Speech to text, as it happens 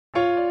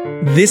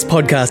This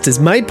podcast is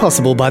made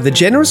possible by the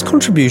generous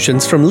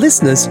contributions from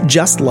listeners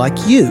just like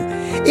you.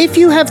 If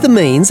you have the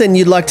means and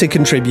you'd like to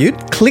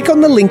contribute, click on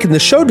the link in the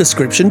show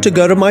description to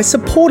go to my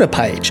supporter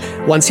page.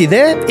 Once you're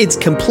there, it's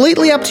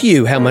completely up to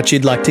you how much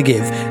you'd like to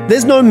give.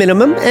 There's no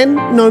minimum and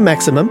no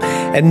maximum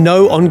and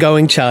no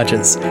ongoing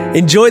charges.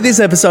 Enjoy this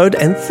episode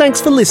and thanks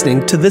for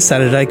listening to the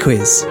Saturday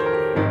Quiz.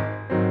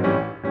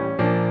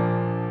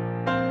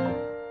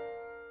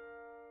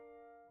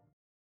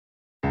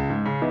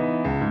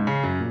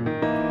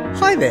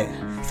 Hi there.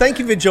 Thank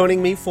you for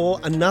joining me for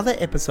another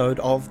episode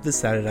of the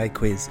Saturday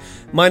Quiz.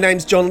 My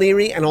name's John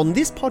Leary, and on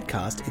this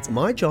podcast, it's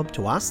my job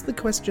to ask the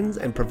questions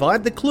and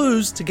provide the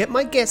clues to get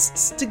my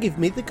guests to give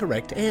me the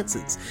correct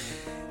answers.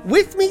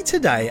 With me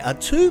today are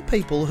two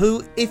people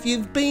who, if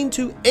you've been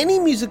to any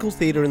musical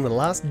theatre in the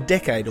last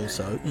decade or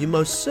so, you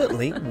most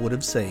certainly would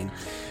have seen.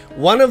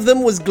 One of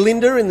them was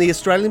Glinda in the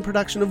Australian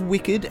production of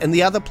Wicked, and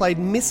the other played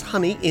Miss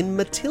Honey in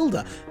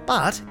Matilda.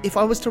 But if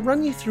I was to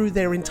run you through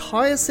their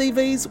entire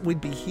CVs, we'd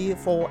be here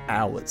for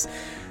hours.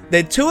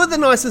 They're two of the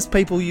nicest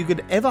people you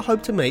could ever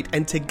hope to meet,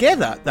 and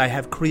together they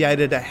have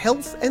created a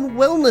health and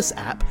wellness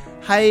app,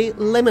 Hey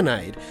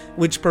Lemonade,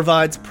 which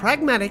provides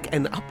pragmatic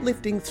and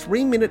uplifting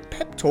 3-minute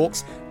pep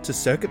talks to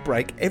circuit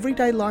break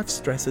everyday life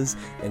stresses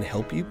and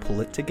help you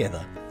pull it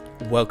together.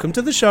 Welcome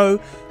to the show,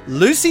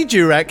 Lucy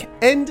Durack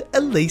and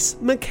Elise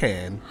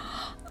McCann.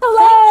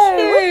 Hello.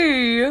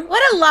 Thank you.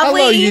 What a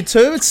lovely... Hello, you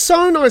two. It's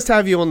so nice to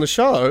have you on the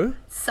show.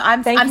 So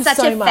I'm such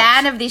a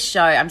fan of this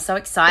show. I'm so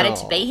excited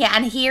to be here.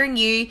 And hearing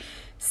you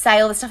say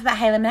all the stuff about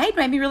Hey Lemonade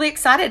made me really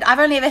excited. I've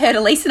only ever heard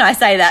Elise and I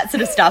say that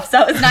sort of stuff,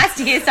 so it was nice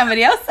to hear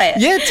somebody else say it.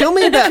 Yeah, tell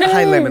me about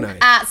Hey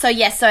Lemonade. So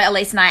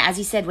Elise and I, as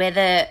you said, we're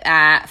the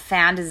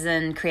founders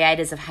and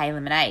creators of Hey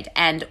Lemonade,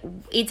 and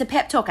it's a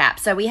pep talk app.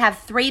 So we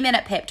have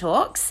 3-minute pep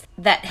talks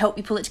that help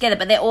you pull it together,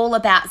 but they're all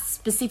about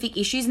specific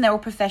issues, and they're all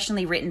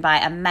professionally written by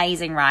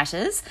amazing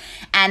writers,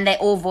 and they're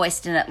all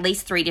voiced in at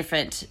least 3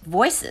 different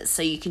voices,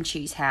 so you can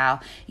choose how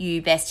you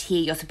best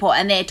hear your support.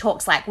 And they're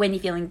talks like when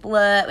you're feeling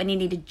blur, when you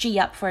need to G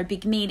up for a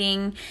big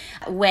meeting,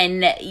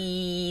 when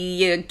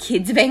your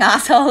kids are being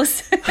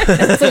assholes.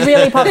 It's a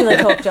really popular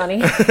talk,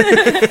 Johnny.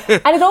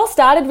 And it all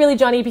started really,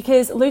 Johnny,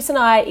 because Luce and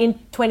I in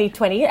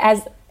 2020,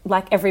 as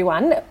like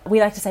everyone, we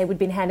like to say we'd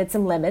been handed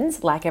some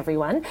lemons, like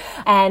everyone.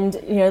 And,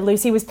 you know,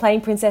 Lucy was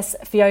playing Princess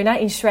Fiona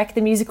in Shrek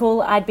the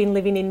musical. I'd been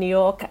living in New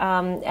York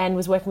and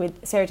was working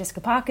with Sarah Jessica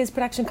Parker's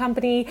production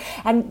company.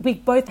 And we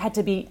both had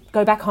to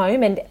go back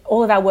home, and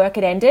all of our work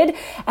had ended.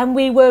 And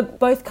we were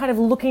both kind of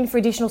looking for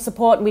additional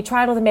support, and we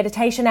tried all the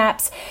meditation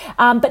apps,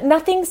 but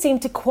nothing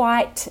seemed to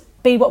quite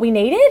be what we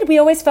needed. We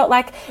always felt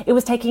like it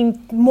was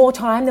taking more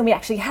time than we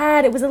actually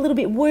had. It was a little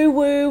bit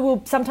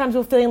woo-woo. Sometimes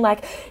we're feeling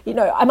like, you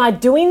know, am I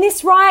doing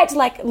this right?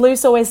 Like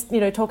Luce always,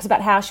 you know, talks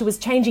about how she was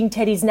changing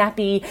Teddy's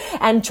nappy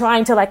and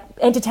trying to like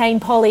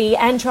entertain Polly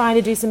and trying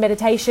to do some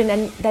meditation.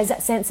 And there's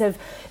that sense of,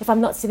 if I'm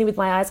not sitting with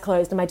my eyes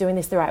closed, am I doing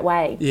this the right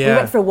way? Yeah. We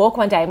went for a walk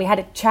one day and we had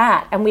a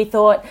chat, and we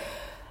thought,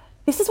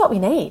 this is what we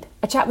need,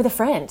 a chat with a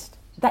friend.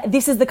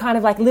 This is the kind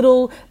of like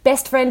little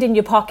best friend in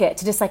your pocket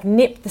to just like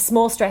nip the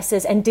small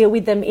stresses and deal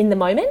with them in the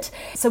moment.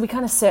 So we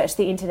kind of searched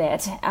the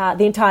internet,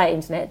 the entire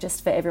internet,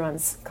 just for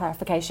everyone's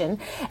clarification,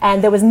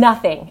 and there was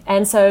nothing.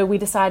 And so we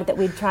decided that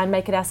we'd try and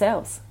make it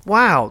ourselves.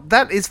 Wow,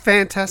 that is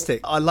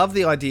fantastic. I love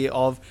the idea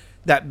of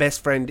that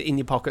best friend in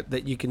your pocket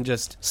that you can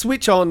just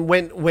switch on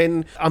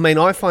when I mean,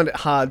 I find it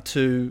hard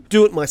to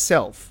do it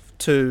myself,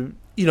 to,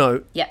 you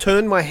know,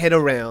 turn my head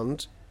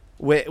around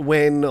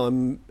when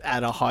I'm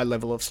at a high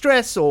level of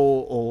stress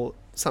or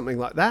something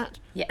like that.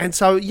 Yeah. And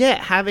so,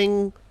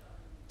 having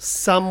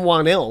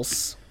someone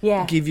else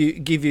give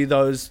you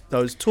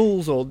those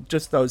tools or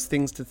just those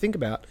things to think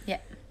about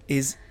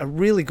is a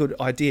really good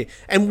idea.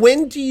 And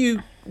when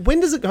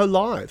does it go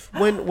live?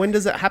 When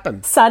does it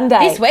happen?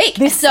 Sunday. This week.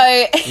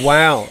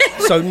 Wow.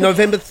 So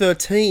November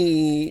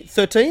 13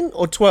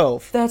 or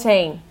 12?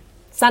 13.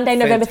 Sunday,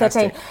 November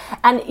 13th.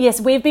 And yes,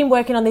 we've been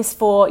working on this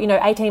for,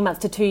 18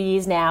 months to 2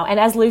 years now. And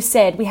as Luce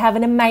said, we have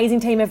an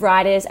amazing team of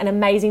writers, an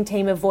amazing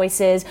team of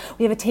voices.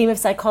 We have a team of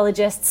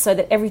psychologists so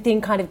that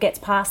everything kind of gets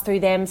passed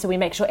through them. So we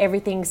make sure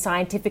everything's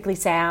scientifically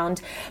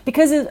sound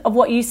because of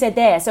what you said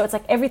there. So it's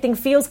like everything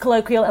feels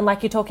colloquial and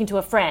like you're talking to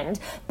a friend,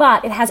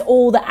 but it has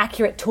all the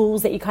accurate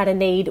tools that you kind of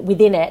need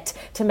within it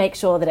to make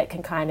sure that it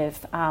can kind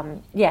of,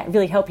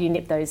 really help you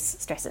nip those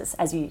stresses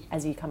as you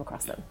come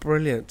across them.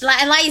 Brilliant.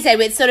 And like you said,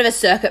 it's sort of a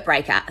circuit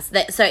breaker.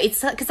 So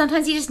it's because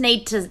sometimes you just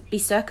need to be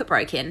circuit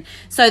broken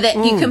so that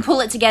you can pull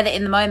it together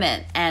in the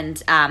moment.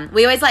 And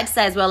we always like to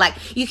say as well, like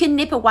you can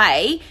nip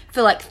away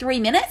for like 3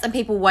 minutes and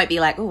people won't be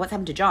like, oh, what's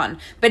happened to John?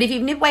 But if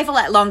you nip away for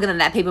like longer than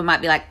that, people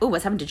might be like, oh,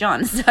 what's happened to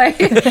John? So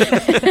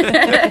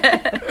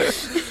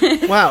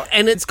wow.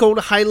 And it's called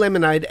Hey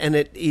Lemonade, and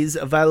it is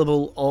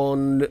available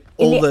on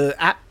all the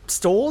app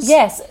stores?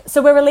 Yes.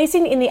 So we're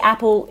releasing in the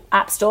Apple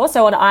App Store,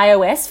 so on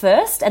iOS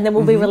first, and then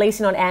we'll be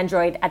releasing on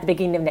Android at the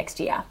beginning of next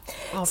year.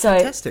 Oh,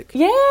 fantastic.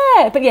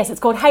 Yeah. But yes, it's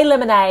called Hey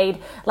Lemonade,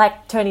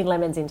 like turning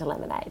lemons into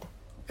lemonade.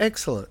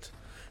 Excellent.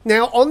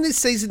 Now, on this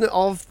season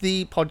of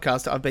the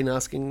podcast, I've been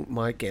asking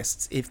my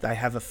guests if they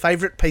have a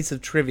favourite piece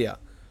of trivia.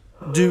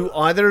 Do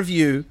either of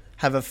you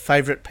have a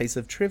favourite piece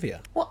of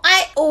trivia? Well,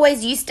 I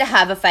always used to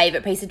have a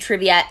favourite piece of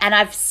trivia, and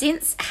I've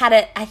since had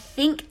it, I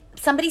think...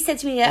 Somebody said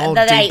to me the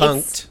other day, debunked.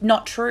 It's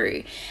not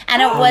true.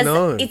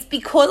 And it's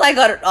because I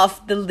got it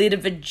off the lid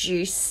of a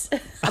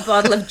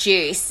bottle of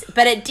juice.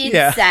 But it did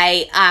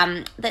say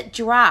that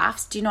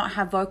giraffes do not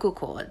have vocal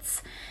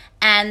cords.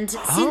 And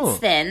since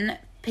then,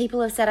 people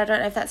have said, I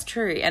don't know if that's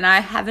true. And I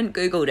haven't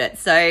Googled it,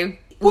 so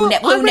we'll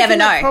never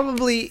know. That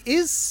probably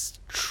is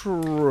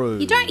true.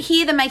 You don't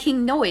hear them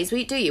making noise,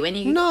 do you, when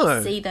you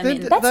see them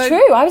in... That's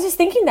true. I was just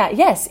thinking that,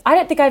 yes. I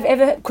don't think I've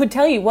ever could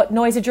tell you what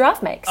noise a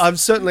giraffe makes.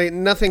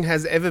 Nothing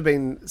has ever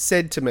been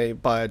said to me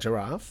by a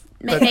giraffe.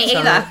 Me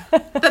either.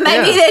 But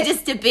maybe they're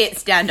just a bit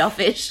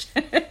standoffish.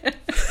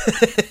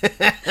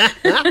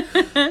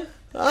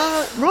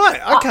 Right,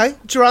 okay.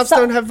 Giraffes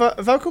don't have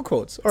vocal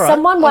cords. All right.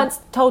 Someone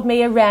once told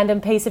me a random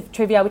piece of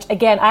trivia, which,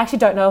 again, I actually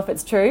don't know if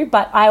it's true,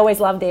 but I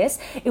always love this.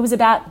 It was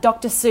about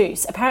Dr.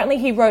 Seuss. Apparently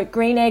he wrote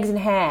Green Eggs and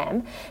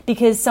Ham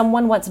because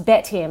someone once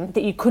bet him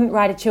that you couldn't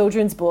write a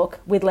children's book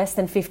with less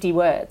than 50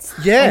 words.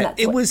 Yeah,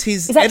 it was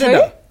his editor. Is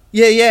that true?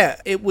 Yeah.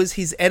 It was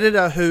his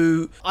editor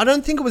who... I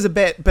don't think it was a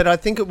bet, but I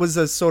think it was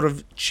a sort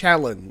of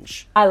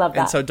challenge. I love that.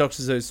 And so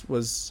Dr.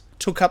 Seuss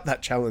took up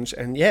that challenge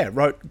and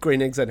wrote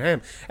Green Eggs and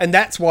Ham, and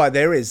that's why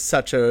there is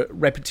such a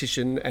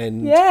repetition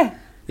and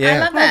I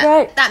love that.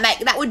 Oh, great.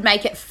 That would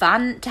make it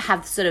fun to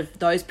have sort of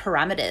those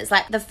parameters.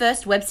 Like the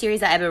first web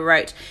series I ever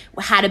wrote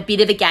had a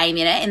bit of a game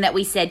in it, in that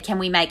we said, can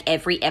we make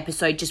every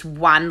episode just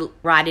one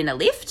ride in a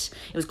lift?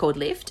 It was called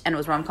Lift, and it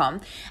was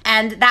rom-com,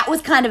 and that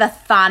was kind of a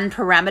fun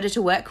parameter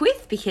to work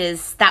with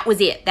because that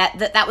was it.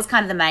 That was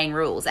kind of the main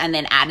rules, and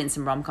then add in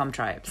some rom-com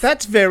tropes.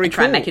 That's very cool.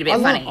 Try and make it a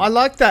bit funny. I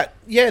like that.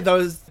 Yeah,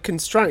 those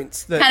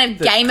constraints. Kind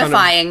of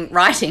gamifying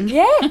writing.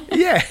 Yeah.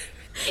 Yeah.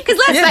 Because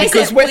let's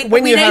face it,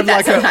 when you have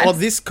like sometimes.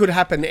 this could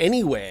happen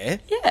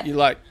anywhere, you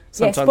like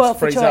sometimes spoiled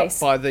for freeze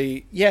choice. up by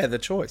the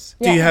choice.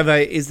 Yeah. Do you have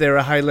is there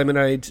a Hey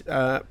Lemonade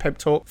pep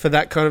talk for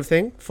that kind of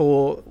thing,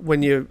 for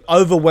when you're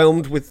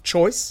overwhelmed with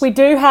choice? We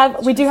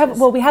have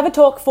a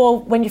talk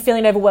for when you're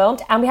feeling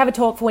overwhelmed, and we have a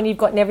talk for when you've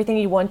gotten everything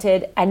you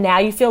wanted and now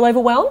you feel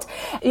overwhelmed.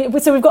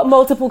 So we've got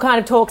multiple kind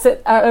of talks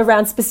that are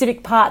around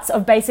specific parts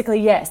of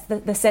basically,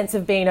 the sense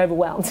of being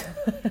overwhelmed.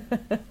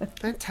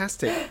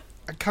 Fantastic.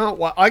 I can't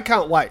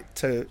wait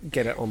to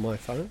get it on my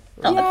phone.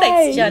 Oh,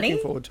 thanks, Johnny.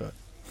 Looking forward to it.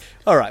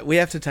 All right, we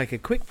have to take a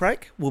quick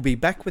break. We'll be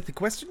back with the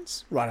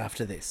questions right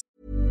after this.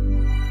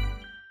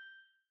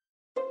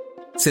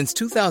 Since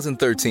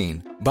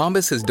 2013,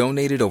 Bombas has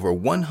donated over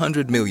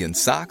 100 million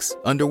socks,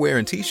 underwear,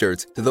 and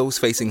T-shirts to those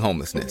facing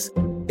homelessness.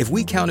 If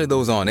we counted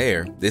those on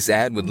air, this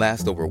ad would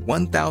last over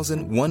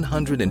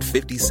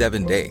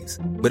 1,157 days.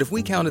 But if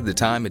we counted the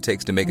time it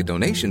takes to make a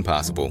donation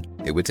possible,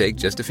 it would take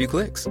just a few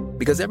clicks.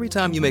 Because every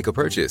time you make a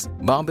purchase,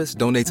 Bombas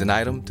donates an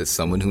item to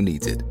someone who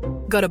needs it.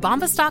 Go to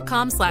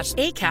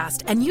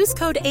bombas.com/ACAST and use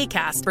code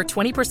ACAST for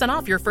 20%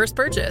 off your first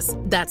purchase.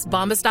 That's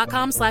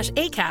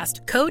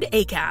bombas.com/ACAST, code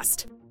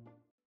ACAST.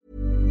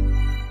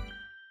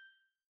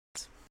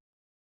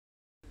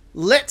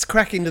 Let's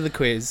crack into the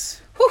quiz.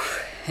 Whew.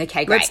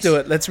 Okay, great. Let's do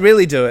it. Let's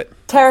really do it.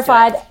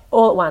 Terrified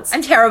all at once.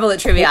 I'm terrible at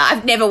trivia.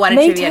 I've never won a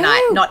Me trivia too.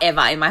 night, not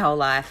ever in my whole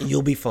life.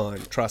 You'll be fine.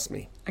 Trust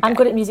me. Okay. I'm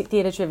good at music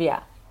theatre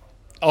trivia.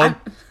 Oh,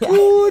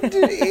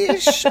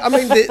 good-ish. I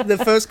mean,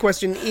 the first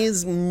question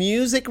is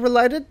music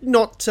related,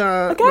 not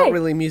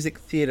really music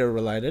theatre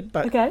related,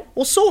 but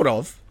well, sort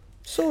of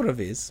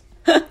is.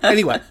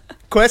 Anyway,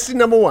 question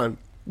number 1: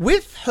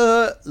 with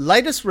her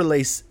latest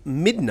release,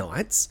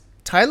 Midnights,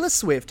 Taylor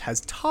Swift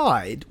has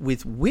tied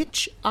with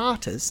which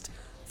artist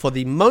for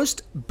the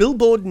most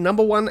Billboard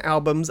 #1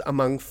 albums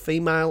among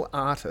female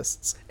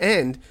artists?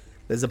 And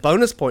there's a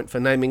bonus point for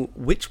naming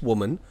which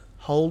woman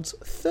holds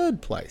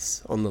third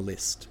place on the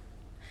list.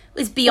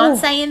 Was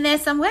Beyonce in there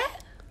somewhere?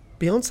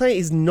 Beyonce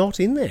is not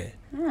in there.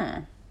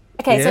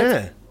 Okay,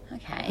 so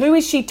who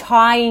is she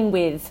tying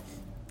with?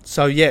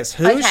 So yes,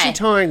 who is she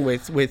tying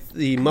with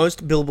the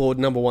most Billboard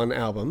 #1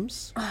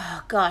 albums?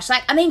 Oh gosh,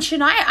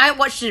 Shania. I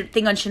watched a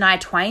thing on Shania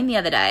Twain the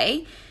other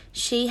day.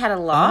 She had a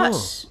lot.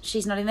 Oh.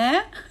 She's not in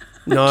there.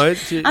 No,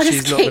 she's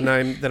not the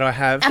name that I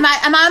have. Am I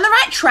on the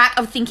right track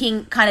of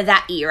thinking kind of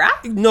that era?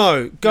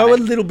 No, go a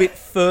little bit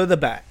further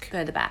back.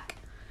 Further back.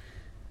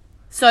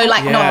 So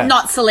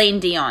not Celine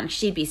Dion.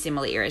 She'd be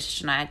similar era to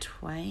Shania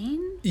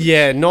Twain.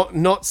 Yeah,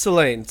 not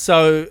Celine.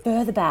 So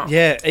further back.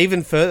 Yeah,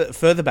 even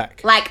further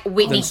back. Like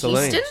Whitney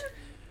Houston.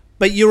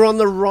 But you're on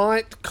the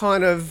right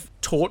kind of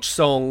torch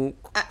song.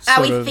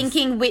 Are we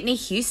thinking Whitney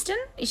Houston?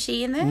 Is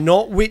she in there?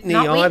 Not Whitney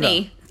either.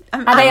 Whitney.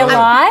 Are they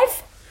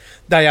alive?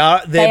 They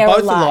are. They're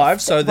both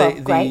alive. So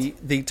great.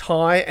 the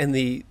tie and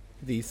the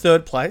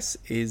third place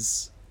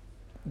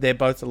they're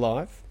both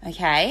alive.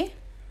 Okay.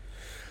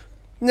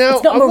 Now,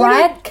 it's not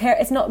Mariah.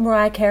 It's not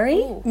Mariah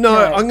Carey. No,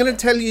 I'm going to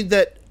tell you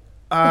that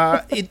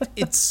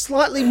it's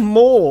slightly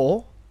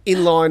more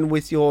in line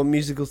with your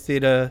musical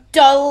theatre.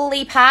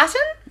 Dolly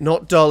Parton.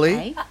 Not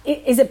Dolly.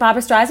 Is it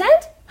Barbra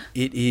Streisand?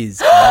 It is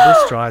Barbara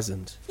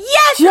Streisand.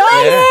 Yes!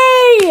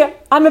 Johnny!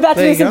 I'm about to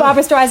There do you some go.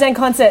 Barbara Streisand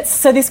concerts,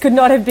 so this could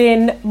not have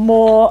been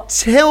more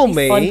Tell on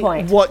me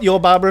point. what your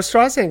Barbara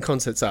Streisand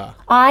concerts are.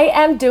 I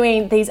am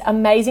doing these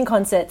amazing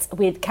concerts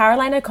with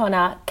Caroline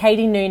O'Connor,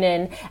 Katie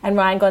Noonan, and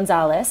Ryan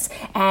Gonzalez.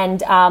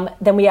 And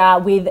then we are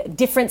with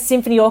different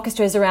symphony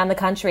orchestras around the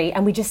country,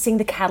 and we just sing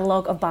the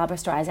catalogue of Barbara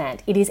Streisand.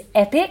 It is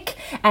epic,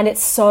 and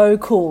it's so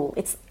cool.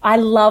 I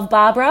love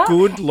Barbara.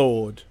 Good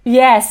Lord.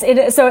 Yes,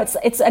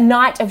 it's a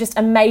night of just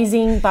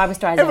amazing Barbara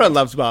Streisand. Everyone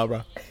loves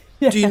Barbara.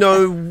 Do you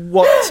know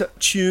which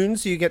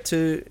tunes you get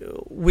to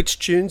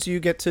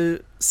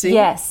sing?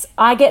 Yes,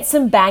 I get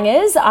some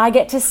bangers. I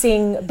get to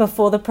sing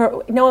before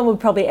no one would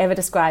probably ever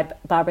describe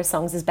Barbara's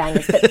songs as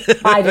bangers,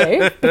 but I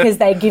do because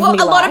they give me Well,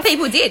 a lot life. of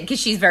people did because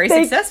she's very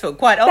successful,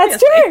 quite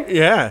obviously. That's true.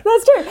 Yeah.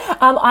 That's true.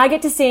 I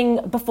get to sing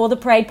Before the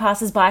Parade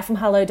Passes By from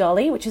Hello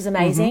Dolly, which is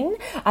amazing.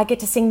 I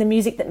get to sing the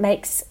music that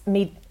makes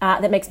me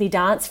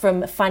dance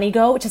from Funny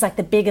Girl, which is like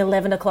the big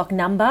 11 o'clock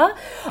number.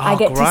 I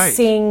get to great.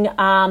 sing,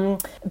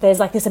 there's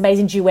like this amazing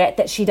duet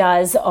that she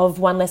does of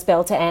One Less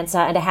Bell to Answer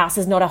and A House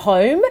Is Not a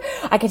Home.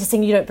 I get to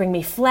sing You Don't Bring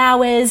Me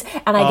Flowers.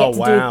 And I get to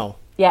wow.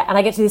 and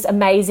I get to do this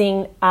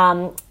amazing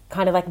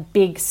kind of like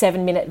big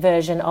 7-minute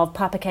version of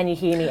Papa Can You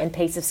Hear Me and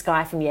Piece of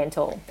Sky from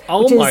Yentl.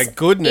 Oh which my is-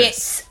 goodness.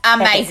 It's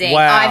amazing.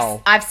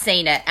 Wow. I've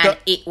seen it, and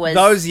it was...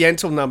 Those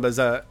Yentl numbers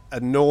are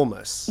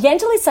enormous.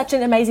 Yentl is such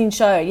an amazing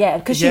show, yeah,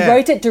 because she Yeah.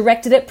 wrote it,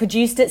 directed it,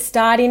 produced it,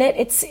 starred in it.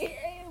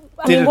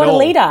 I Did mean, it what a all.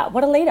 leader.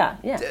 What a leader,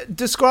 yeah.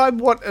 Describe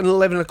what an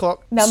 11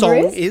 o'clock Number song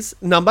is? is.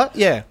 Number,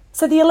 yeah.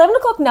 So the 11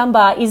 o'clock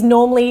number is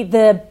normally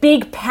the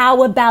big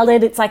power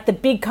ballad. It's like the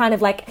big kind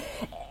of like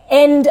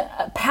end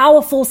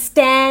powerful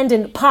stand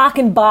and park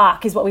and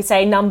bark is what we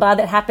say number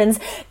that happens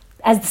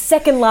as the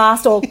second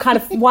last or kind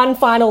of one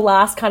final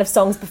last kind of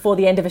songs before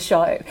the end of a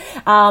show.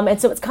 And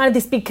so it's kind of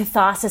this big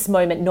catharsis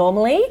moment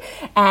normally,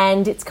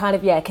 and it's kind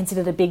of,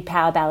 considered a big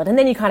power ballad. And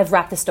then you kind of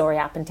wrap the story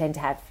up and tend to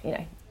have, your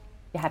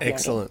happy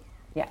Excellent.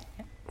 ending.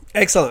 Yeah.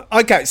 Excellent.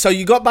 Okay, so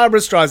you got Barbara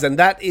Streisand.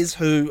 That is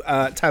who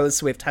Taylor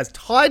Swift has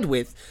tied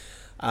with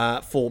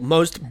for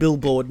most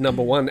Billboard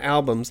 #1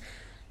 albums.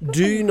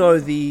 Do you know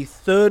the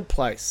third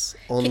place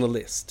on the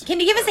list? Can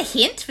you give us a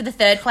hint for the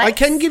third place? I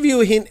can give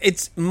you a hint.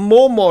 It's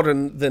more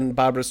modern than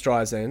Barbara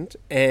Streisand,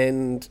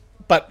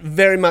 but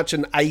very much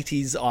an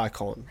 80s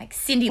icon. Like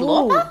Cyndi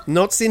Lauper?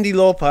 Not Cyndi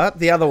Lauper,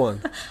 the other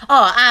one.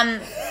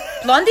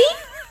 Blondie?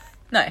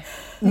 No.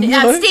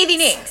 No. Stevie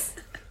Nicks.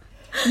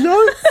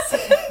 No.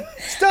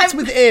 Starts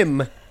with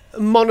M.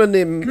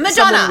 Mononym. Madonna.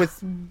 Someone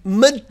with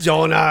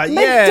Madonna.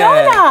 Yeah.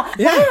 Madonna!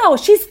 Yeah. Wow,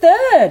 she's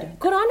third.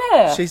 Good on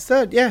her. She's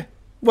third, yeah.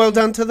 Well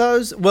done to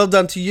those. Well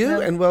done to you,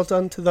 and well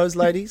done to those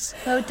ladies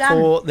Well done.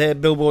 for their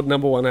Billboard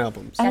 #1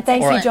 albums. And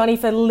thank you, excellent. Johnny,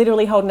 for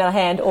literally holding our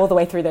hand all the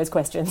way through those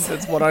questions.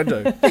 That's what I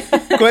do.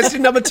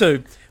 Question number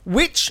 2.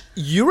 Which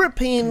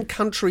European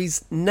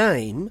country's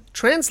name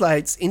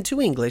translates into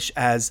English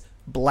as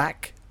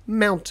Black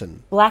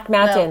Mountain? Black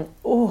Mountain.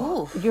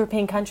 Ooh.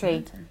 European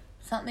country.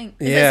 Something.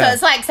 Yeah. So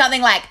it's like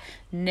something like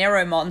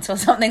Neromont or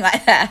something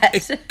like that.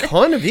 It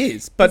kind of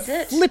is, but Is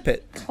it? flip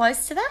it.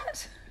 Close to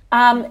that?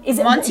 Is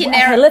it Montenegro.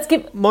 Okay, let's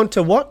give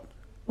What?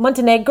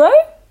 Montenegro.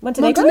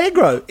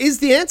 Montenegro is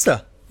the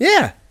answer.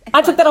 Yeah.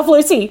 I took that off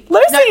Lucy.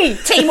 No, Lucy.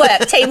 teamwork.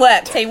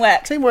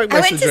 Teamwork I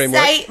makes went the to dream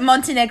work. say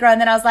Montenegro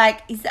and then I was like,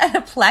 is that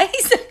a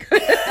place?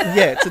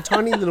 Yeah, it's a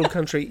tiny little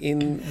country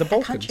in the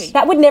Balkans. country.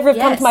 That would never have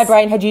come Yes. to my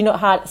brain had you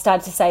not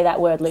started to say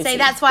that word, Lucy. See,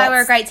 that's why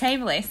we're a great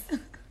team, Elise.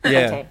 Yeah,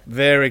 Okay.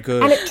 very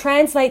good. And it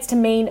translates to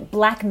mean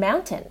Black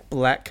Mountain.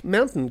 Black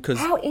Mountain, because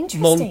How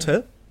interesting.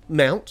 Monte,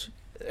 Mount,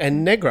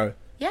 and Negro,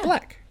 Yeah.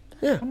 black.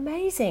 Yeah.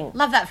 Amazing.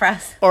 Love that for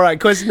us. All right,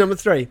 question number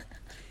 3.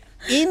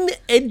 In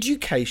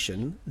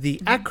education, the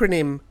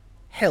acronym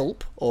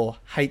HELP, or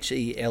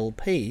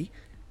HELP,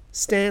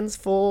 stands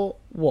for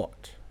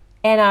what?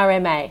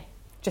 NRMA.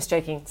 Just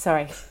joking.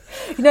 Sorry.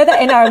 You know that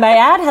NRMA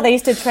ad? How they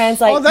used to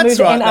translate move They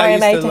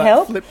NRMA used to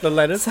help? flip the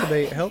letters to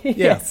be help. Yeah.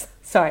 Yes.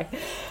 Sorry.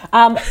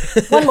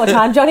 One more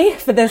time, Johnny,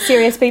 for the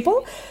serious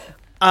people.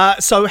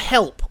 So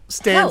HELP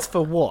stands Help.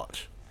 for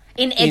what?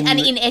 In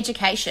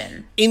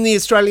education. In the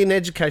Australian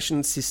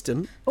education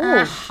system,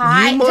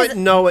 Hi. you might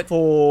know it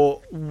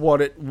for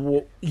what it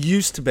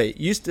used to be.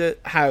 Used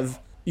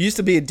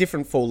to be a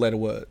different 4-letter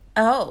word.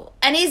 Oh,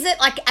 and is it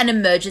like an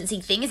emergency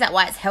thing? Is that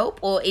why it's help,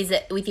 or is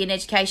it within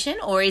education,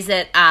 or is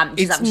it just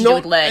It's something to do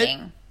with not-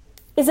 learning?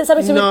 Is it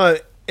something to No,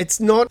 it's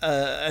not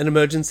an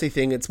emergency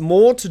thing. It's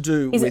more to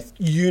do Is with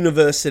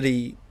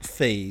university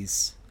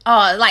fees.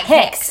 Oh, like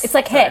Hex. It's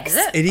like Hex. Is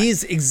it? It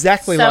is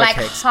exactly So, like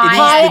like HEX.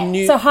 high- It is the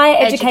new higher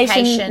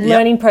education, Education.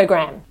 learning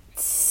program.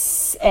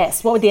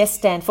 S. What would the S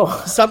stand for?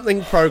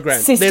 something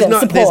program. System, there's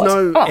support.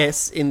 no Oh.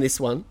 S in this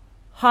one.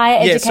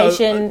 Higher Yeah, so,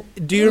 education,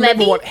 do you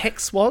remember levy? what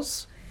HEX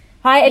was?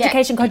 higher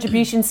education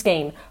contribution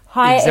scheme.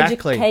 Higher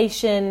Exactly.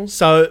 education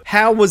So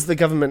how was the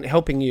government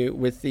helping you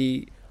with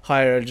the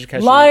higher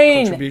education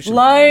Loan contribution?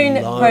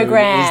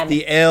 program. Is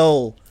the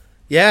L.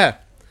 Yeah.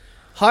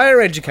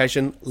 Higher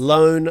education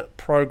loan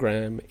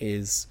program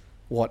is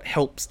what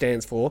HELP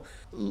stands for.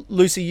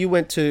 Lucy, you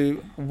went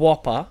to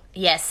Whopper.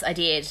 Yes, I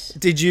did.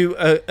 Did you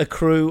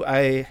accrue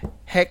a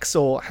HEX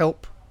or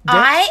HELP debt?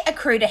 I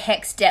accrued a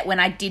HEX debt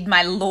when I did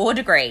my law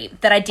degree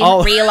that I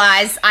didn't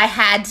realise I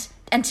had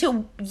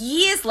until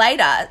years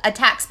later. A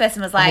tax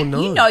person was like,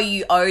 you know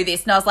you owe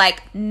this. And I was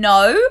like,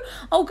 no.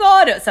 Oh,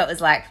 God. So it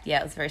was like,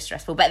 it was very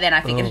stressful. But then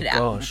I figured it out.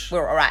 Gosh.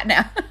 We're all right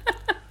now.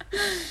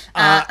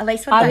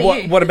 Elise, what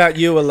about you? What about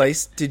you,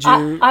 Elise? Did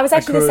you I was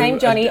actually the same,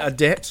 Johnny. A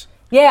debt?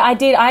 Yeah, I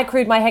did. I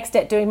accrued my HEX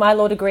debt doing my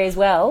law degree as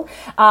well,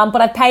 but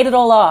I paid it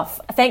all off.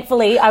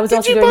 Thankfully, I was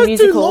also doing musicals.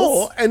 Did you both do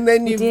law and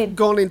then you've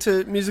gone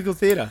into musical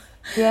theatre?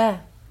 Yeah.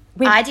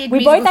 I did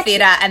musical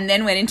theatre and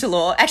then went into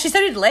law. Actually, so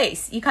did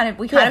Elise. We kind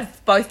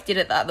of both did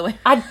it the other way.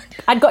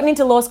 I'd gotten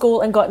into law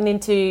school and gotten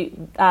into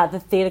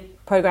the theatre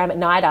program at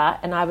NIDA,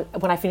 and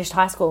when I finished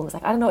high school, I was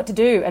like, I don't know what to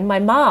do. And my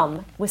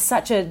mum was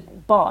such a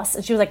boss,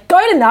 and she was like, go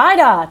to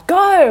NIDA,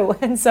 go!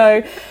 And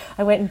so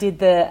I went and did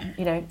the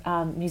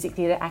music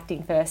theatre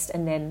acting first,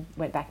 and then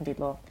went back and did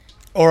law.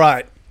 All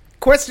right.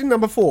 Question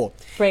number 4.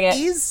 Bring it.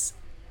 Is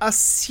a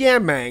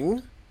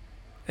siamang,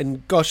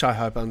 and gosh, I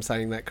hope I'm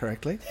saying that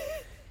correctly,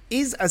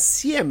 is a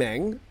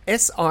siamang,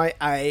 S-I-A-M-A-N-G,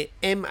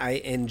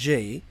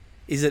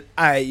 is it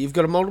A, you've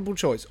got a multiple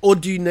choice, or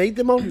do you need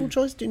the multiple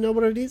choice? Do you know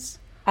what it is?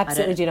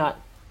 Absolutely do not.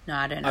 No,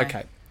 I don't know.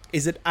 Okay.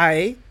 Is it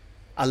A,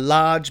 a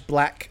large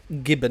black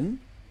gibbon,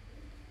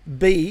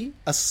 B,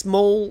 a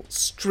small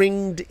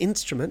stringed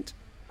instrument,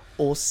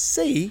 or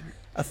C,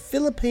 a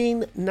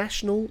Philippine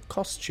national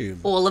costume?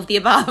 All of the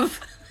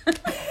above.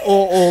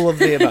 Or all of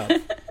the above.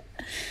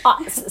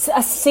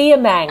 A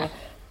siamang.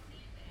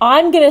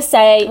 I'm going to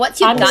say...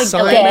 What's your gut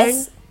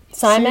guess?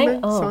 Siamang?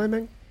 Oh.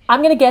 Siamang?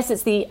 I'm going to guess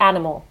it's the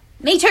animal.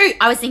 Me too.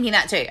 I was thinking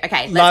that too.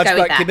 Okay, let's Large go with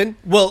black that. gibbon?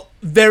 Well,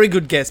 very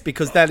good guess,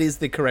 because that is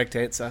the correct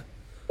answer.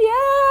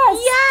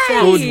 Yes!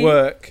 Yay! Good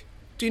work.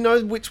 Do you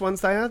know which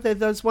ones they are? They're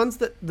those ones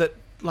that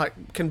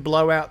like can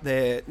blow out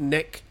their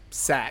neck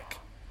sack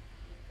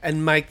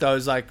and make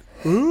those like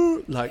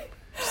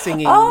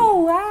singing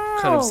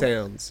kind of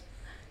sounds.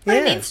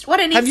 We've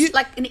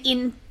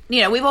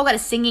all got a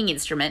singing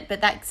instrument,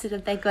 but that sort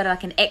of, they've got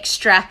like an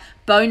extra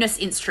bonus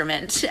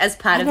instrument as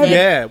part of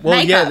their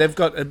makeup. They've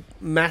got a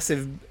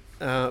massive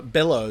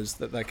bellows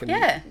that they can.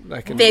 Yeah,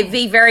 they'd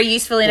be very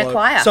useful in a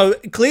choir. So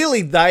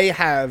clearly they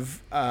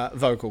have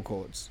vocal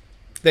cords.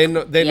 They're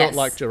not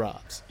like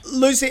giraffes.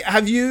 Lucy,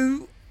 have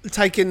you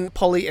taken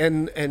Polly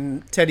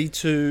and Teddy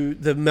to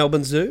the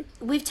Melbourne Zoo?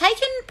 We've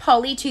taken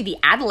Polly to the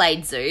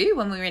Adelaide Zoo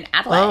when we were in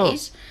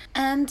Adelaide,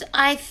 and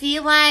I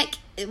feel like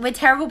we're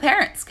terrible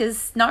parents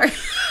because no. Well,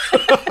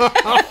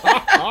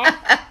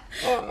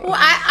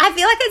 I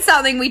feel like it's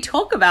something we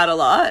talk about a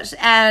lot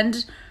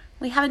and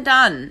we haven't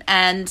done,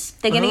 and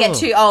they're going to get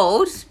too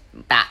old.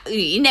 But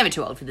you're never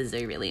too old for the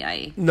zoo, really, are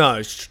you? No,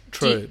 it's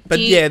true.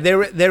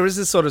 There is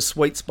a sort of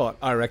sweet spot,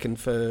 I reckon,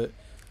 for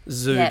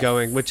zoo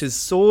going, which is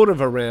sort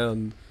of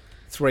around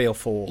 3 or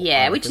 4.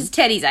 Yeah, which is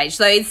Teddy's age,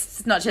 so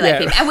it's not too late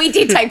for him. And we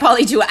did take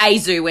Polly to a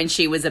zoo when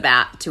she was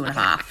about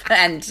 2.5,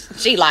 and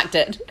she liked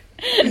it.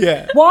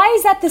 Yeah. Why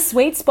is that the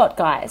sweet spot,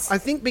 guys? I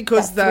think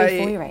because that 3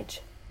 or 4 year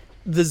age.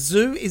 The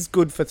zoo is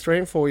good for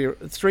 3,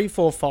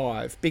 4,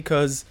 5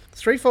 because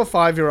 3, 4,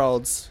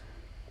 5-year-olds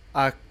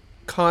are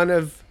kind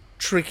of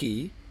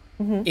tricky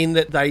in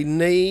that they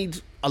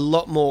need a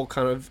lot more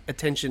kind of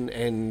attention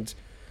and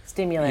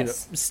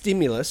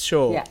stimulus,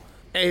 sure. Yeah.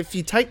 If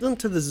you take them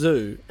to the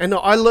zoo, and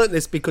I learnt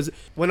this because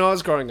when I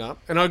was growing up,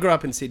 and I grew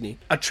up in Sydney,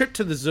 a trip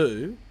to the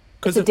zoo,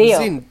 because it was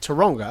in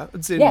Taronga,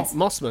 it's in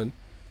Mossman,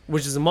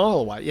 which is a mile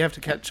away. You have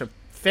to catch a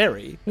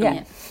ferry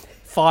and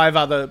 5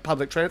 other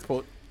public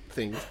transport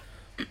things.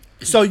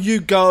 So you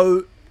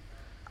go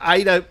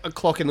 8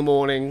 o'clock in the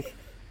morning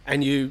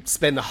and you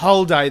spend the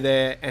whole day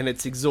there and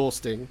it's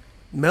exhausting.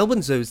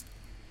 Melbourne Zoo's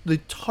the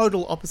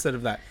total opposite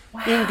of that. Wow.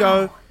 You can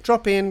go,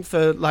 drop in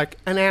for like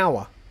an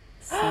hour.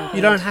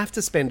 You don't have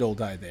to spend all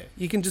day there.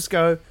 You can just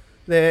go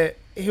there,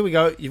 here we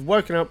go, you've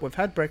woken up, we've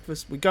had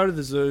breakfast, we go to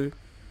the zoo,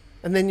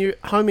 and then you're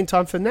home in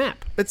time for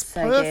nap. It's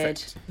so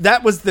perfect. Good.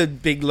 That was the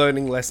big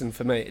learning lesson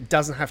for me. It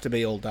doesn't have to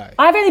be all day.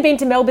 I've only been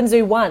to Melbourne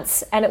Zoo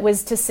once, and it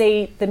was to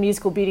see the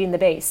musical Beauty and the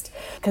Beast,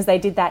 because they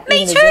did that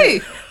in the zoo. Me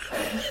too!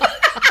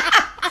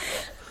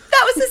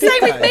 That was the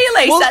same with me,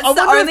 Elise. That's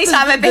the only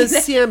time I've been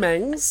there. The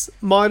Siamangs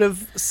might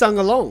have sung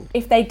along.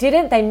 If they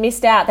didn't, they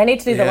missed out. They need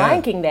to do the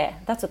Lion King there.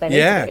 That's what they need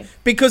to do.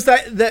 Because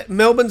the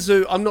Melbourne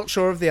Zoo, I'm not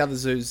sure of the other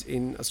zoos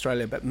in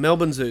Australia, but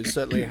Melbourne Zoo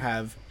certainly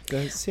have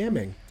the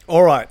Siamang.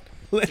 All right,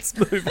 let's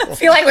move on. I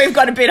feel like we've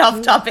got a bit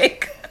off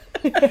topic.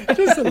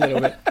 Just a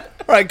little bit.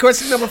 All right,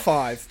 question number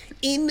 5.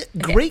 In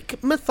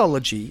Greek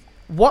mythology,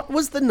 what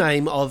was the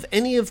name of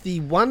any of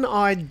the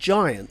one-eyed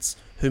giants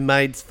who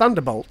made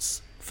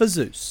thunderbolts for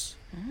Zeus?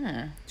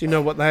 Do you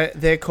know what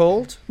they're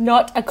called?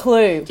 Not a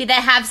clue. Did they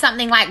have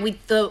something like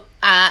with the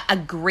a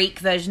Greek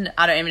version?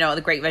 I don't even know what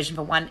the Greek version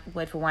for one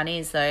word for one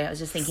is, though. I was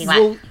just thinking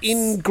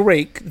in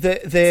Greek,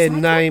 their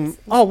name...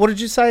 Oh, what did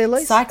you say,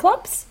 Elise?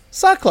 Cyclops?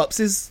 Cyclops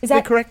is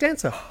the correct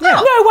answer. Yeah.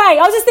 No way.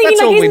 I was just thinking...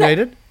 That's all we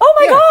needed. Oh,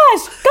 my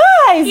gosh.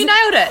 Guys. You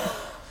nailed it.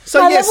 So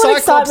My yeah, level of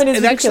Cyclops, excitement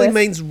is it actually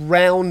ridiculous. means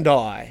round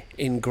eye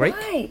in Greek.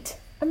 Right.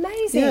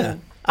 Amazing. Yeah.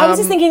 I was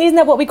just thinking, isn't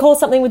that what we call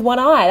something with one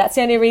eye? That's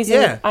the only reason.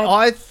 Yeah,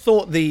 I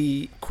thought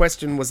the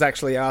question was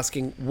actually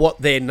asking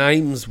what their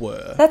names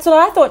were. That's what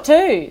I thought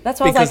too. That's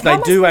why I was Because like, how they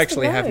am I do supposed to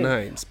actually have know?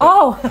 names.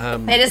 But,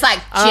 They're just like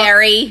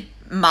Jerry,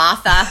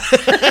 Martha.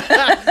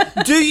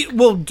 Johnny,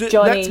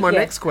 that's my yeah.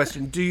 next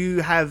question. Do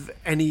you have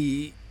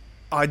any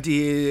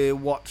idea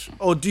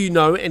or do you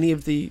know any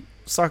of the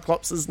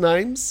Cyclops'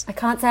 names? I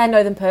can't say I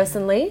know them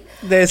personally.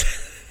 There's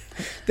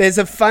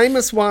a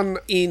famous one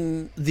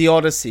in the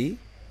Odyssey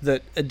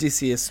that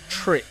Odysseus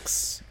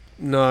tricks.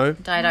 No.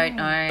 I don't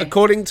know.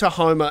 According to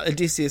Homer,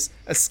 Odysseus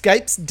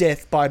escapes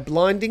death by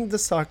blinding the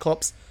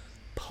Cyclops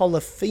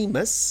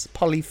Polyphemus.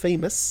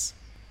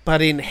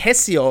 But in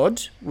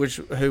Hesiod,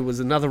 who was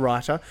another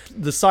writer,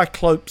 the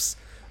Cyclopes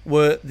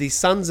were the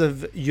sons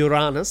of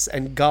Uranus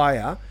and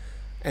Gaia,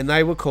 and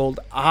they were called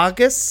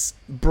Argus,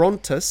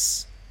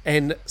 Brontus,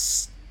 and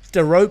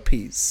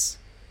Steropes,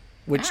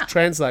 which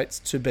translates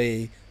to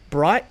be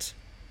bright,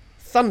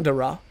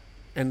 thunderer,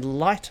 and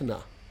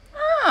lightener.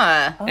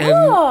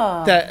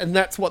 And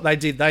that's what they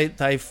did.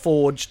 They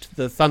forged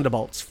the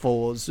thunderbolts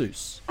for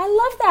Zeus. I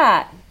love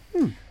that.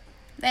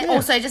 They're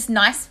also just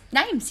nice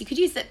names. You could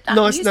use it.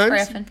 Nice use very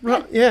names, often.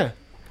 right? Yeah.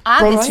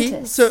 Argus.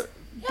 Bronte. So,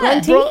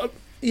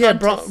 Yeah.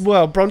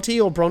 Bronte. Bronte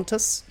or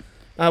Brontus,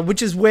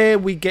 which is where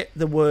we get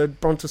the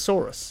word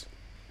Brontosaurus,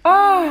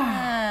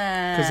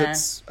 because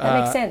it's That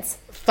makes sense.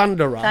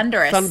 thunderer.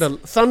 Thunderous.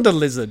 Thunder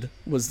lizard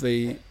was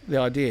the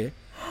idea.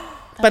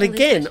 But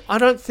again, I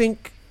don't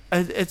think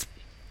it's.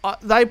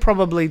 They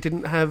probably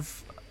didn't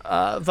have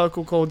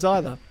vocal cords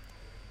either,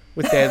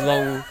 with their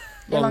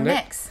long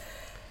necks.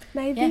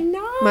 Maybe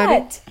not.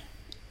 Maybe.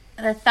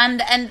 The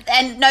thunder and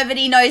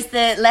nobody knows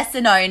the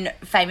lesser known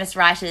famous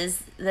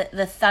writers,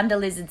 the Thunder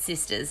Lizard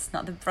sisters,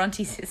 not the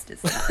Bronte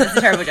sisters. No, that's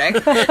a terrible joke.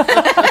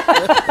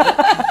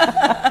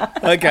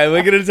 Okay,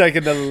 we're going to take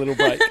another little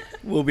break.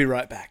 We'll be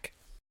right back.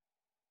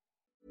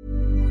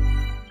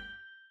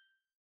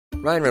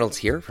 Ryan Reynolds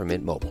here from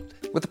Mint Mobile.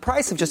 With the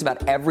price of just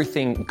about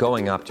everything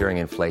going up during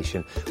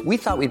inflation, we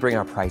thought we'd bring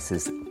our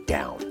prices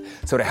down.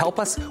 So to help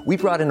us, we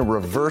brought in a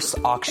reverse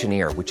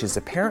auctioneer, which is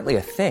apparently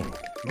a thing.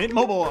 Mint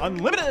Mobile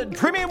Unlimited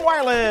Premium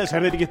Wireless. How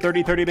to get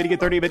 30, 30, bit to get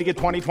 30, bit to get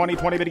 20, 20,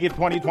 20, bit to get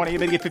 20, 20,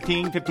 bit to get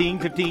 15, 15,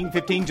 15,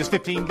 15, just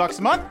 $15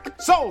 a month?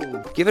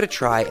 Sold! Give it a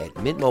try at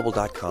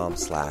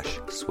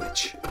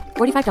mintmobile.com/switch.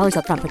 $45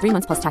 up front for 3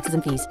 months plus taxes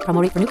and fees.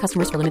 Promo rate for new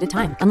customers for limited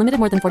time. Unlimited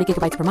more than 40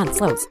 gigabytes per month.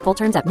 Slows full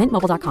terms at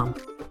mintmobile.com.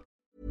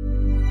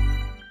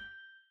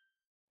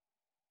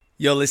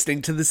 You're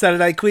listening to the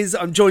Saturday Quiz.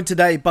 I'm joined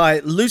today by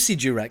Lucy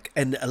Durack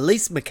and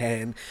Elise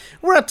McCann.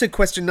 We're up to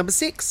question number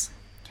 6.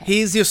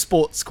 Here's your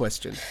sports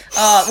question.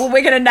 Oh, well,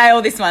 we're going to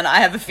nail this one, I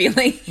have a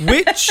feeling.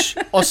 Which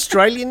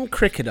Australian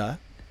cricketer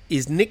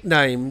is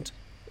nicknamed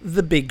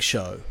the Big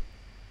Show?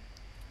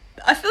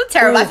 I feel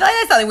terrible. I feel like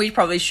that's something we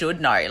probably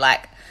should know.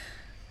 Like,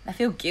 I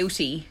feel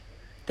guilty.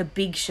 The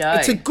Big Show.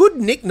 It's a good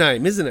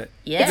nickname, isn't it?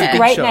 Yeah. It's a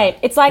great Show. name.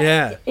 It's like,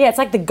 it's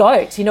like the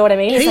GOAT. You know what I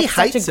mean? It's He like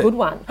such hates a it. good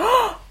one.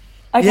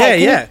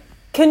 Okay,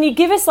 Can you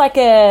give us like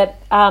they're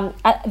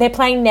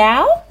playing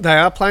now? They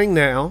are playing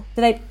now.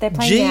 They're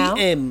playing now?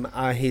 GM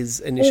are his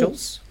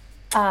initials.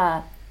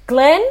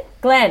 Glenn?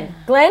 Glenn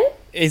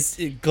is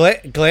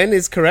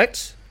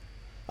correct.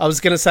 I was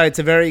going to say it's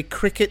a very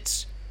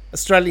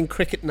Australian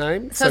cricket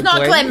name. So it's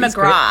not Glenn is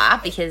correct.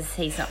 McGrath because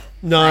he's not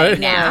No. playing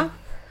now.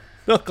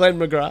 Not Glenn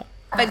McGrath.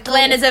 But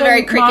Glenn is a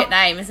very cricket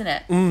name, isn't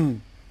it?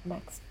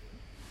 Max.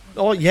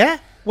 Oh, yeah?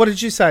 What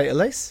did you say,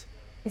 Elise?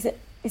 Is it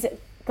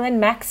Glenn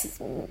Max? Is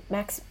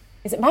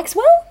it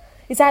Maxwell?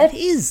 Is that It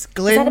is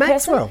Glenn a person?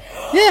 Maxwell.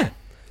 Yeah.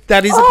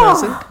 That is a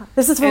person.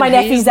 This is for and my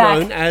nephew he's Zach.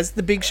 known as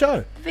the Big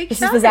Show. Big This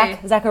show. is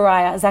for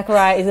Zachariah.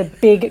 Zachariah is a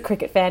big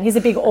cricket fan. He's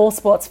a big all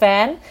sports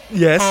fan.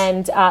 Yes.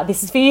 And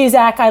this is for you,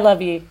 Zach. I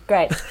love you.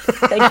 Great.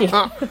 Thank you.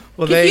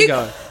 Well, there you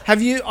go.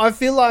 Have you? I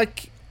feel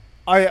like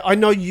I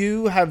know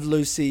you have,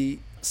 Lucy,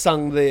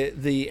 sung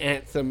the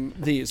anthem,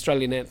 the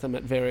Australian anthem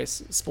at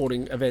various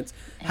sporting events.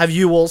 Have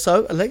you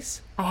also, Elise?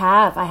 I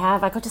have.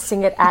 I got to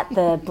sing it at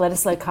the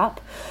Bledisloe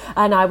Cup,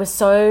 and I was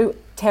so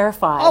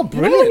terrified. Oh,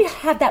 You know when you brilliant.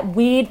 have that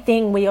weird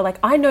thing where you're like,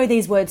 I know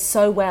these words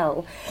so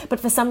well, but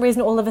for some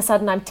reason, all of a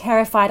sudden, I'm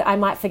terrified I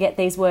might forget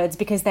these words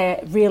because they're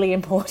really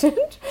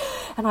important.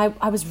 And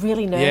I was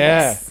really nervous,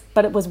 Yeah.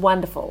 but it was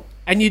wonderful.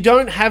 And you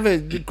don't have a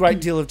great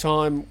deal of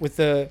time with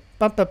the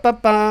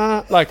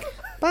ba-ba-ba-ba, like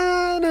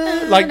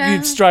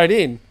you'd straight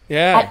in.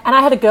 Yeah. And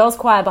I had a girls'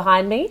 choir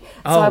behind me,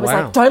 so I was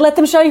wow. like, don't let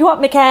them show you up,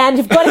 McCann.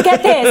 You've got to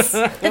get this.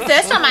 The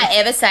first time I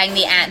ever sang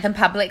the anthem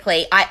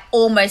publicly, I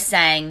almost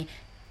sang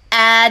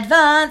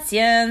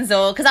Advancians,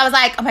 or because I was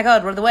like, oh my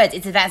god, what are the words?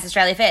 It's Advanced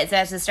Australia Fair, it's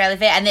Advanced Australia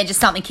Fair, and then just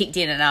something kicked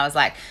in, and I was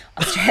like,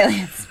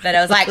 Australians. But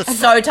I was like,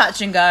 so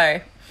touch and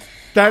go.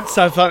 That's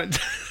so funny.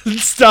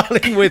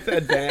 Starting with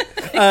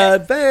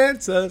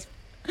advances.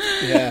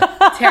 Yeah.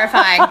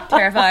 Terrifying, out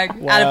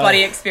of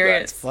body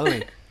experience. That's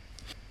funny.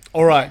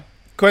 All right.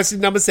 Question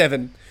number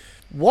 7.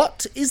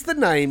 What is the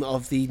name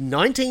of the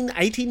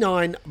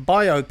 1989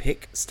 biopic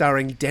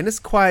starring Dennis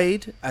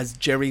Quaid as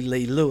Jerry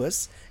Lee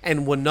Lewis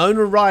and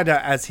Winona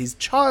Ryder as his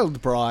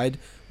child bride,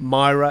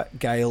 Myra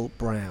Gale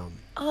Brown?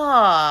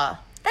 Oh,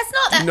 that's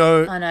not that.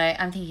 No. Oh, no,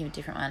 I'm thinking of a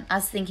different one. I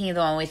was thinking of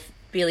the one with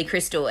Billy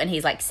Crystal and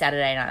he's like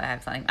Saturday Night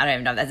Live something. I don't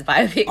even know if that's a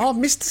biopic. Oh,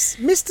 Mr.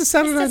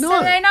 Saturday Night.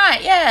 Saturday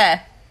Night,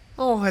 yeah.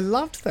 Oh, I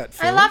loved that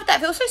film. I loved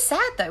that. It was so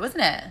sad though,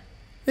 wasn't it?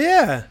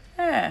 Yeah.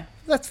 Yeah.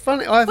 That's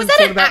funny. I haven't that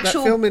thought an about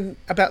actual- that film in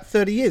about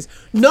 30 years.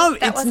 No,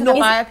 That it's wasn't not.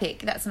 a biopic.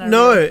 That's not a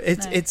No, real-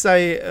 it's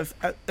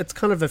it's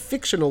kind of a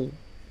fictional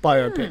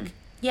biopic.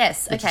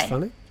 Yes, Which okay. is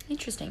funny.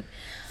 Interesting.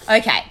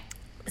 Okay.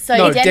 So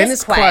No,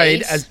 Dennis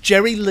Quaid as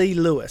Jerry Lee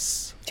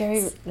Lewis.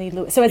 Jerry Lee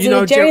Lewis. So it's You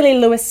know a Jerry Lee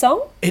Lewis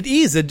song? It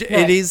is. It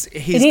is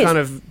his It is. kind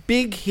of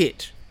big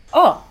hit.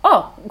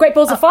 Oh, Great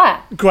Balls of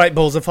Fire. Great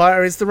Balls of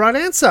Fire is the right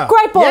answer.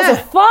 Great Balls Yeah.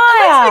 of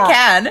Fire.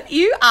 McCann,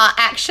 you are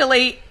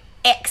actually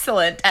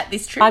excellent at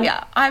this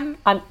trivia. I'm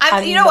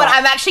you know what? not.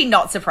 I'm actually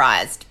not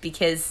surprised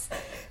because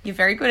you're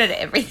very good at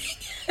everything.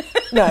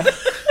 No.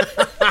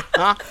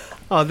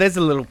 Oh, there's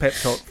a little pep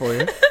talk for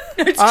you.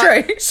 It's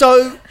true.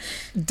 So,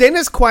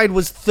 Dennis Quaid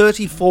was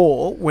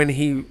 34 when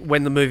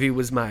the movie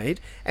was made,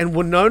 and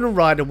Winona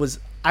Ryder was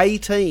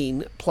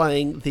 18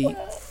 playing the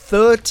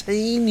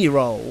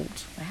 13-year-old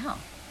Wow.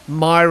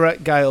 Myra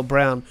Gale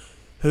Brown,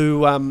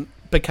 who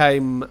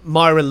became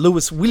Myra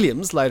Lewis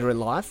Williams later in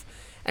life,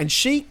 and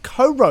she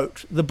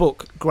co-wrote the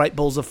book Great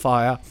Balls of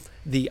Fire,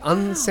 the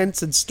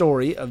uncensored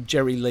story of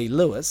Jerry Lee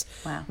Lewis,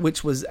 Wow.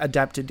 which was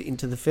adapted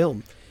into the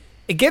film.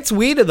 It gets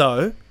weirder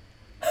though.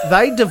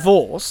 They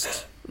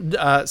divorced.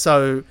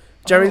 So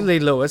Jerry Lee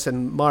Lewis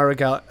and Myra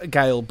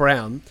Gale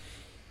Brown,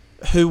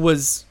 who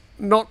was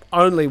not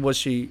only was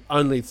she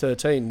only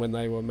 13 when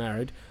they were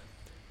married,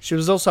 she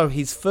was also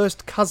his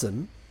first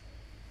cousin.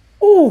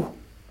 Ooh.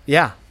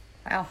 Yeah.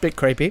 Wow. Bit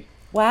creepy.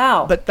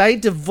 Wow. But they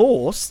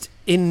divorced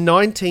in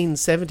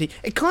 1970.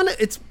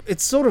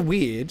 It's sort of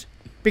weird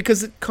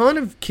because it kind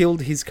of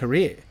killed his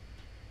career.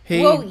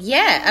 Well,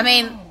 yeah. I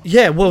mean,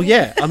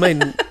 I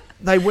mean,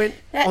 they went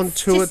That's on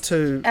tour just,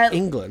 to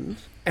England,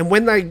 and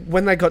when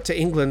they got to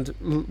England,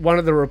 one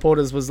of the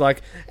reporters was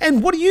like,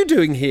 "And what are you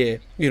doing here,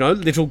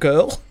 little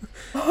girl?"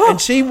 And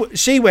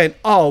she went,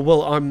 "Oh,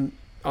 well,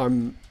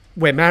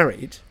 we're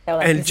married."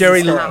 Like, And this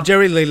Jerry is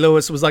Jerry Lee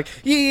Lewis was like,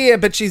 "Yeah,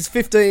 but she's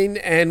 15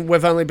 and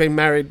we've only been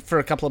married for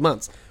a couple of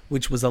months,"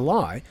 which was a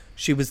lie.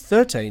 She was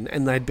 13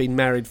 and they'd been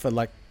married for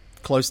like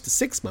close to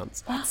 6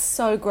 months. That's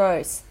so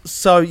gross.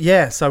 So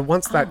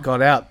once that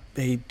got out,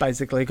 he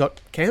basically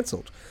got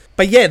cancelled.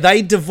 But yeah,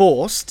 they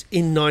divorced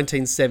in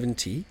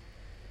 1970,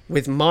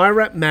 with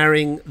Myra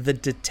marrying the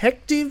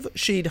detective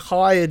she'd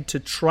hired to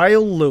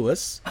trail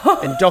Lewis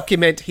and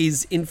document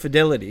his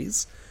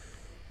infidelities,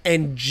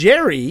 and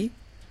Jerry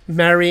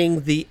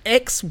marrying the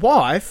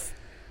ex-wife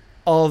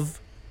of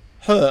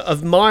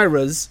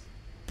Myra's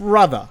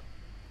brother,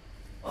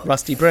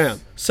 Rusty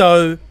Brown.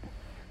 So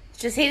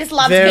he just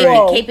loves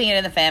keeping it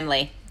in the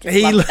family. Just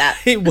loves that.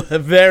 he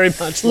very much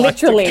likes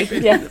Literally, to keep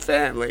it in the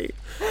family.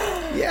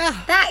 Yeah.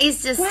 That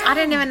is just, I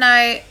don't even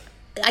know.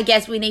 I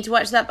guess we need to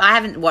watch that. I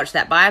haven't watched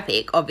that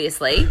biopic,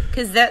 obviously,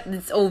 because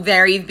that's all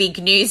very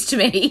big news to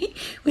me,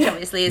 which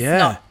obviously is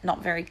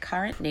not very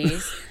current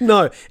news.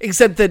 No,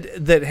 except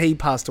that he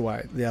passed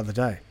away the other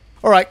day.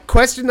 All right,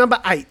 question number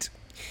 8.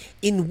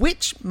 In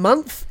which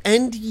month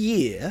and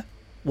year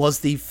was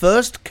the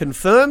first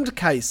confirmed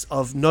case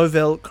of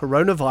novel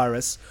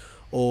coronavirus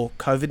or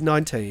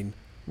COVID-19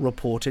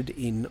 reported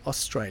in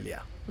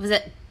Australia? Was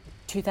it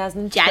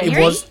 2020.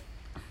 January? Was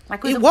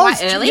it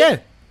quite early?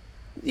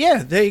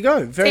 Yeah, there you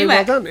go. Very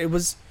well Teamwork. done. It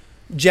was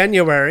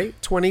January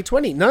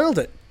 2020. Nailed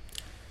it.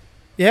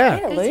 Yeah.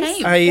 Yeah, Elise.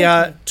 team.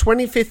 A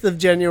 25th of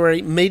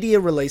January media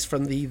release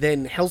from the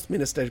then Health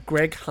Minister,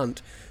 Greg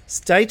Hunt,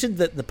 stated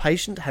that the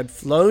patient had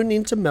flown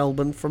into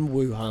Melbourne from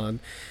Wuhan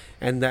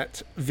and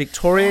that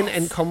Victorian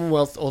and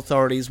Commonwealth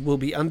authorities will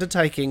be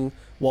undertaking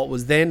what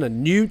was then a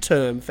new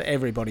term for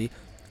everybody,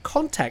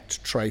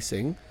 contact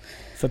tracing,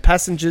 for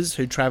passengers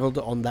who travelled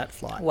on that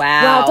flight.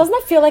 Wow, doesn't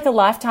that feel like a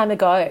lifetime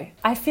ago?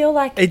 I feel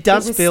like It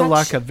does was feel such-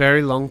 like a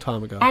very long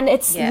time ago. And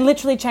it's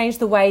literally changed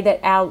the way that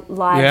our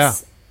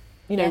lives,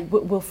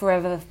 will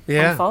forever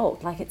Yeah.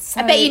 unfold. Like it's.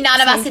 So, I bet you none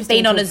of so us have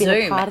been on a interesting to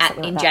have Zoom part of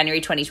something in like that. January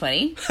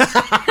 2020.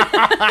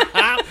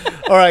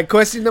 All right,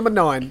 question number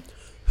 9.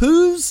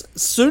 Whose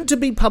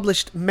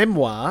soon-to-be-published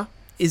memoir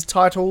is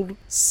titled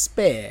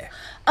Spare?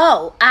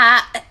 Oh,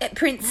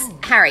 Prince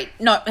Harry.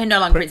 No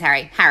longer Prince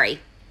Harry. Harry.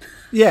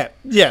 Yeah,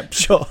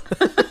 sure.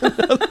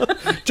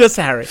 Just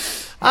Harry.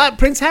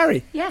 Prince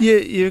Harry. Yeah.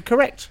 You're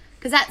correct.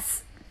 Because that's...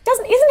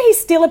 Isn't he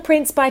still a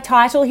prince by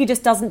title? He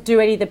just doesn't do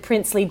any of the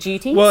princely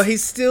duties. Well,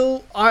 he's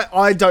still...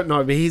 I don't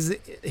know, but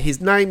his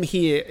name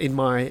here in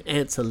my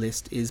answer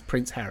list is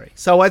Prince Harry.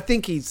 So I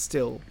think he's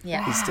still...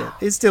 Yeah.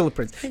 He's still a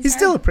prince. He's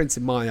still a prince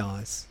in my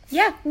eyes.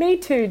 Yeah. Me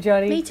too,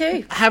 Johnny. Me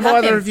too. Have Love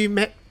either him. of you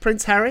met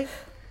Prince Harry?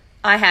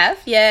 I have,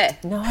 yeah.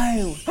 No.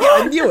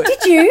 I knew it.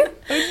 Did you?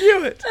 I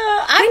knew it.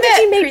 I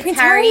did you meet Prince Prince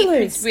Harry, Harry,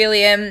 Prince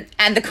William,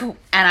 and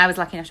I was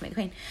lucky enough to meet the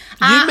Queen.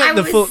 You met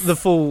the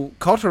full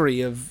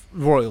coterie of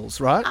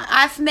royals, right?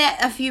 I've met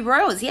a few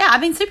royals, yeah.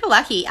 I've been super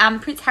lucky.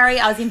 Prince Harry,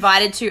 I was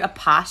invited to a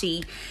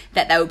party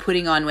that they were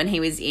putting on when he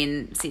was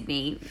in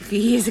Sydney a few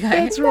years ago.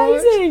 That's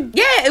amazing.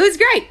 Yeah, it was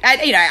great.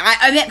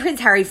 I met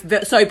Prince Harry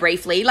so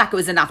briefly, like it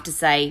was enough to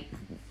say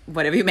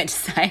whatever you meant to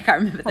say. I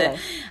can't remember the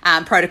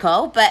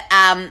protocol, but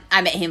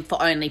I met him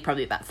for only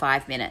probably about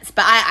 5 minutes.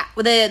 But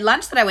the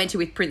lunch that I went to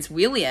with Prince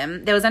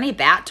William, there was only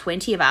about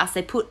 20 of us.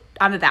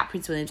 I'm about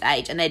Prince William's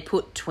age, and they'd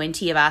put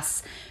 20 of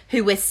us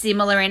who were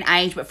similar in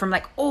age but from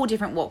like all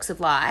different walks of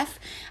life.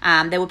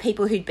 There were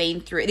people who'd been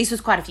through, this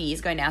was quite a few years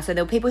ago now, so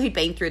there were people who'd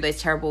been through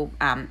those terrible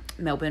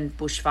Melbourne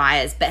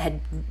bushfires but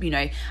had,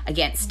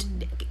 against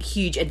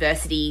huge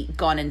adversity,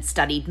 gone and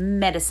studied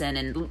medicine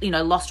and,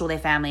 lost all their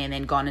family and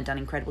then gone and done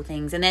incredible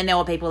things. And then there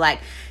were people like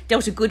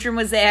Delta Goodrem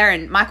was there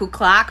and Michael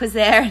Clark was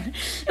there. And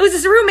it was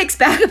just a real mixed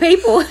bag of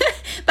people.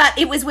 But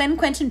it was when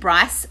Quentin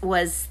Bryce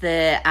was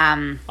the...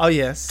 oh,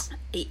 yes.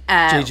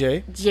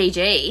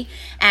 Gigi,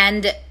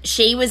 and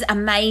she was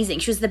amazing.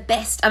 She was the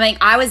best. I mean,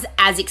 I was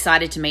as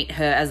excited to meet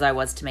her as I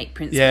was to meet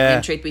Prince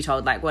William, truth be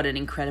told. Like, what an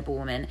incredible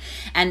woman.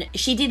 And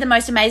she did the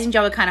most amazing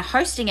job of kind of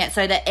hosting it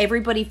so that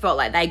everybody felt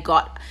like they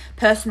got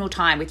personal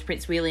time with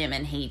Prince William,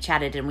 and he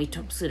chatted and we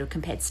sort of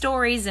compared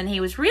stories, and he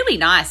was really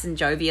nice and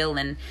jovial,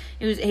 and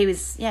he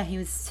was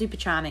super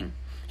charming.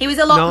 He was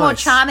a lot more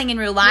charming in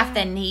real life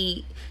than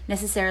he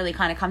necessarily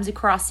kind of comes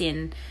across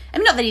in... I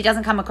mean, not that he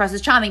doesn't come across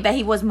as charming, but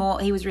he was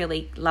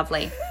really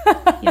lovely.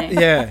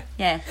 Yeah.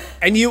 Yeah.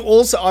 And you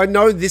also... I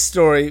know this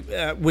story,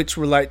 which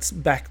relates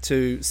back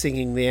to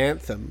singing the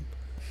anthem,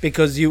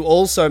 because you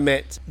also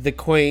met the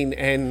Queen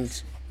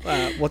and...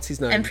 what's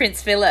his name? And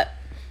Prince Philip.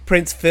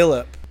 Prince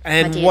Philip.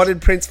 And what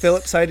did Prince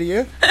Philip say to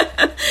you?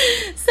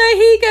 So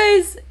he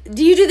goes,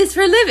 "Do you do this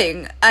for a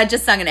living?" I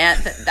just sung an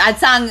anthem.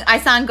 I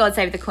sung "God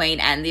Save the Queen"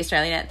 and the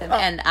Australian anthem,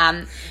 and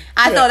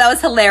I thought that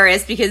was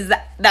hilarious because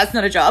that's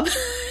not a job.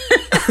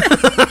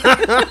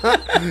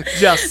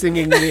 Just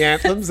singing the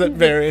anthems at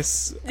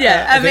various.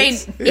 I mean,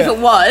 if it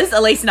was,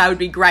 Elise and I would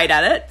be great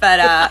at it, but.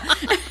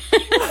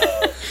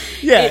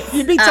 Yeah,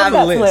 you'd be on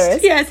the list.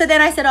 Hilarious. Yeah, so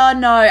then I said, "Oh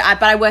no,"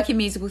 but I work in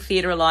musical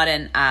theatre a lot,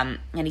 and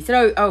he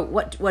said, "Oh,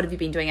 what have you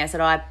been doing?" I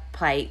said, "Oh, I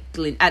play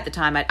Glinda." At the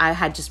time, I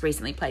had just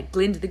recently played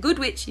Glinda the Good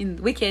Witch in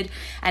Wicked,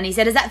 and he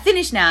said, "Is that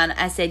finished now?" And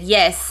I said,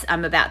 "Yes,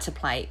 I'm about to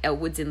play Elle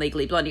Woods in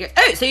Legally Blonde." He goes,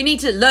 "Oh, so you need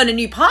to learn a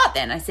new part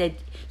then?" I said,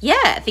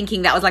 "Yeah,"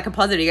 thinking that was like a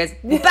positive. He goes,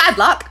 "Well, bad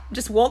luck,"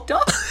 just walked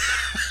off.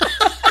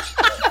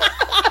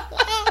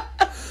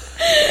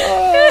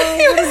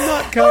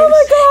 Oh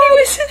my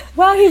God!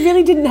 Well, he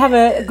really didn't have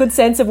a good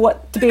sense of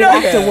what to be an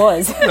actor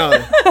was. No. You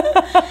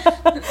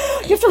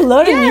have to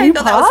learn a new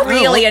part. That was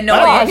really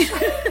annoying.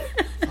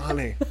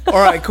 Funny. All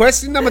right,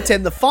 question number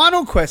 10, the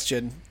final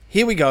question.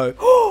 Here we go.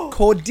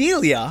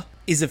 Cordelia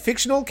is a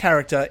fictional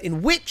character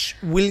in which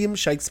William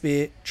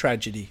Shakespeare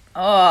tragedy?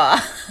 Oh,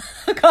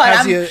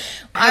 God,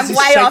 I'm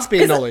way off.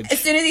 Knowledge? As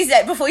soon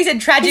as before he said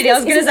tragedy, I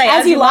was going to say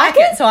As You Like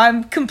It, so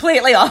I'm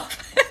completely off.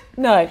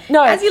 No.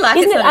 As You Like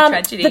It's not a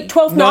tragedy. The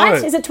 12th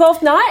Night? Is it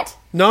 12th Night?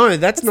 No,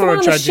 that's not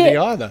a tragedy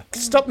either.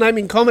 Stop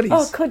naming comedies.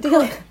 Oh,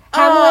 Cordelia.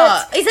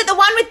 Hamlet. Is it the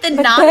one with the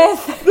nun?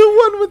 Macbeth. The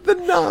one with the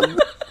nun.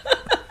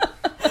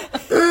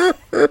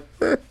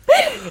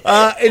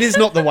 It is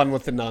not the one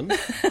with the nun.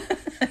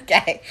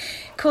 Okay.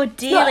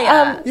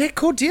 Cordelia. Yeah,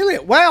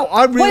 Cordelia. Wow,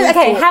 I really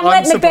Okay, thought... Hamlet,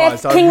 I'm Macbeth,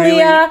 surprised. King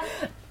Lear.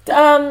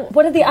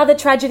 What are the other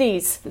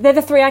tragedies? They're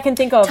the three I can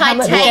think of.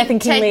 Hamlet, Macbeth, and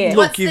King Lear.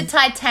 What's the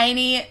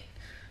Titania?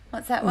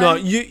 What's that one? No,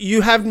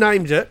 you have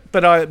named it,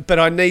 but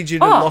I need you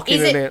to lock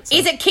in an answer.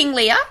 Is it King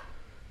Lear?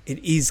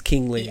 It is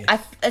King Lear.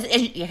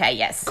 Okay,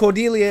 yes.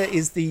 Cordelia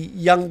is the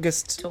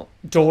youngest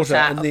daughter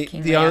and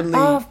the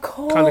only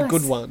kind of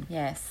good one.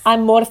 Yes.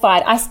 I'm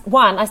mortified.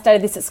 I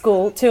studied this at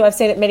school. 2, I've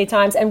seen it many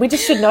times, and we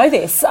just should know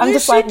this. I'm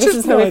just like, this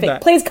is horrific.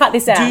 That. Please cut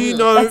this out. Do you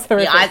know? That's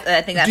horrific. Yeah,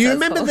 I think that's. Do you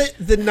remember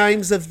the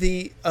names of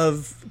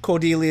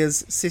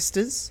Cordelia's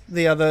sisters?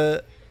 The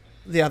other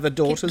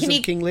daughters of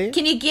King Lear.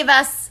 Can you give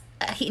us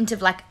a hint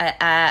of like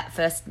a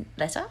first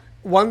letter?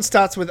 One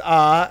starts with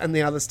R and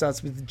the other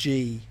starts with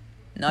G.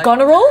 No.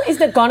 Goneril? Is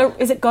it Goneril?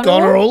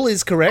 Goneril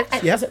is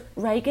correct. Yeah. Is it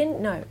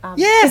Reagan? No.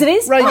 Yeah. Is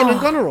it? Reagan and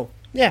Goneril.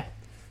 Yeah.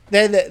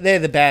 They're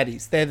the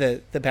baddies. They're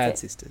the bad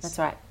sisters. That's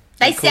right.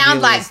 They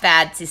sound like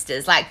bad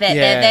sisters. Like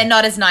they're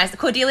not as nice.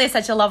 Cordelia is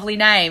such a lovely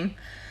name.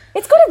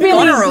 It's got a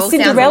really Goneril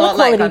Cinderella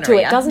quality like to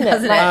it, doesn't it?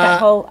 Doesn't Like it? that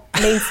whole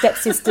mean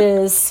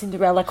stepsisters,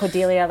 Cinderella,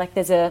 Cordelia. Like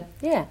there's a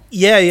Yeah.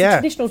 It's a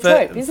traditional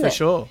trope, isn't it? For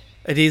sure.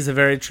 It is a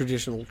very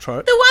traditional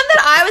trope. The one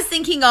that I was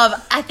thinking of,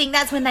 I think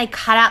that's when they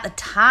cut out the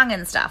tongue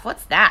and stuff.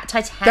 What's that?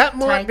 That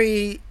might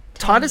be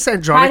Titus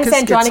Andronicus.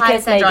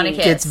 Titus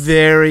Andronicus gets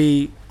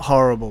very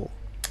horrible.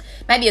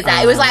 Maybe it's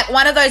that. It was like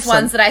one of those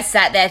ones that I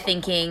sat there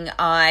thinking,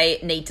 I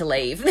need to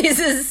leave. This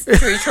is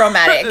too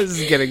traumatic. This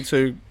is getting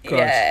too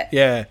gross. Yeah.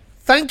 Yeah.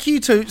 thank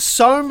you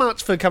so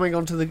much for coming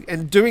on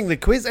and doing the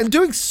quiz and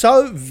doing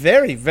so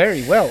very,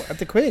 very well at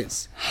the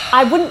quiz.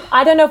 I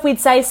don't know if we'd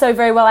say so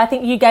very well. I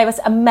think you gave us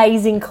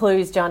amazing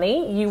clues,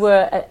 Johnny. You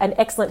were an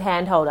excellent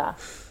hand holder.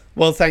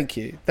 Well, thank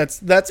you.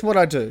 That's what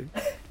I do.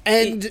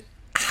 And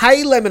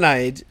Hey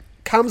Lemonade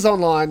comes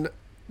online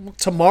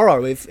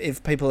tomorrow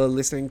if people are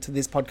listening to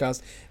this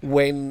podcast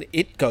when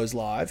it goes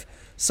live.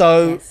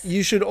 So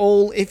you should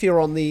all, if you're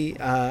on the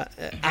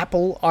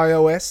Apple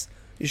iOS,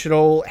 you should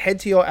all head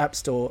to your app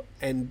store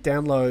and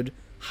download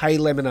Hey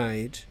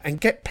Lemonade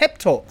and get pep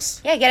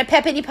talks. Yeah, get a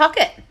pep in your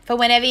pocket for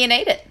whenever you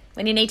need it,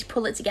 when you need to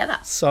pull it together.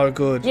 So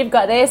good. You've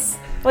got this.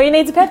 All you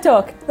need is a pep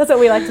talk. That's what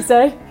we like to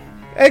say.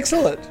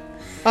 Excellent.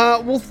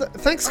 Well,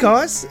 thanks,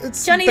 guys.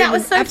 It's Johnny, been that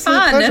was an so absolute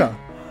fun.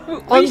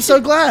 Pleasure. I'm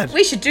so glad.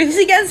 We should do this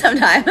again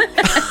sometime.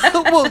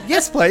 Well,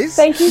 yes, please.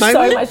 Thank you Maybe.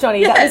 so much,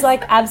 Johnny. That was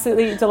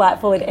absolutely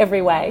delightful in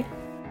every way.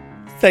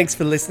 Thanks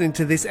for listening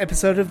to this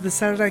episode of the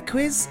Saturday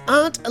Quiz.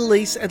 Aren't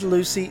Elise and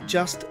Lucy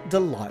just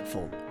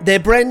delightful? Their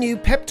brand new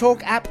pep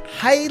talk app,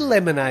 Hey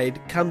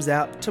Lemonade, comes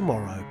out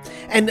tomorrow.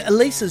 And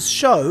Elise's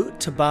show,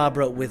 To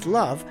Barbara with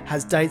Love,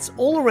 has dates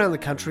all around the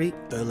country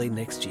early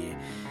next year.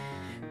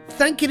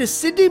 Thank you to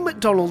Sydney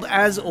McDonald,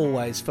 as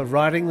always, for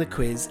writing the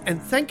quiz, and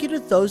thank you to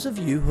those of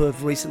you who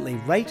have recently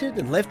rated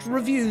and left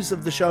reviews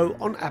of the show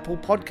on Apple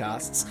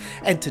Podcasts,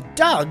 and to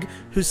Doug,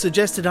 who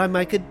suggested I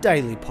make a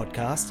daily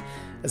podcast.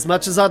 As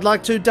much as I'd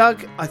like to,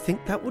 Doug, I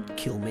think that would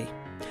kill me.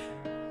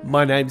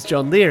 My name's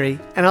John Leary,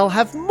 and I'll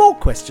have more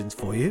questions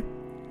for you,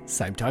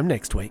 same time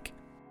next week.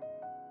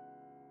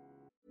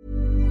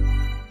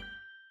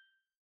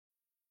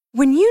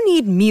 When you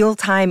need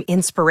mealtime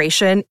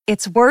inspiration,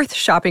 it's worth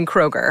shopping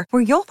Kroger,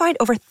 where you'll find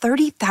over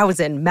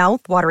 30,000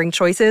 mouth-watering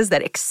choices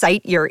that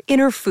excite your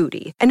inner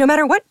foodie. And no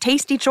matter what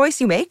tasty choice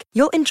you make,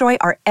 you'll enjoy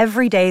our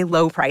everyday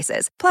low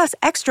prices, plus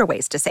extra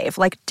ways to save,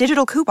 like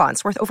digital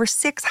coupons worth over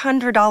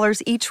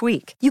 $600 each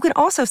week. You can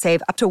also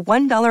save up to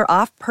 $1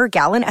 off per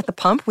gallon at the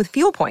pump with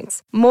fuel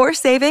points. More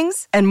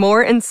savings and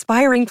more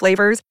inspiring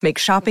flavors make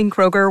shopping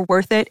Kroger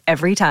worth it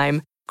every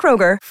time.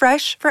 Kroger,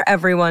 fresh for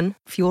everyone.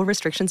 Fuel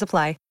restrictions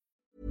apply.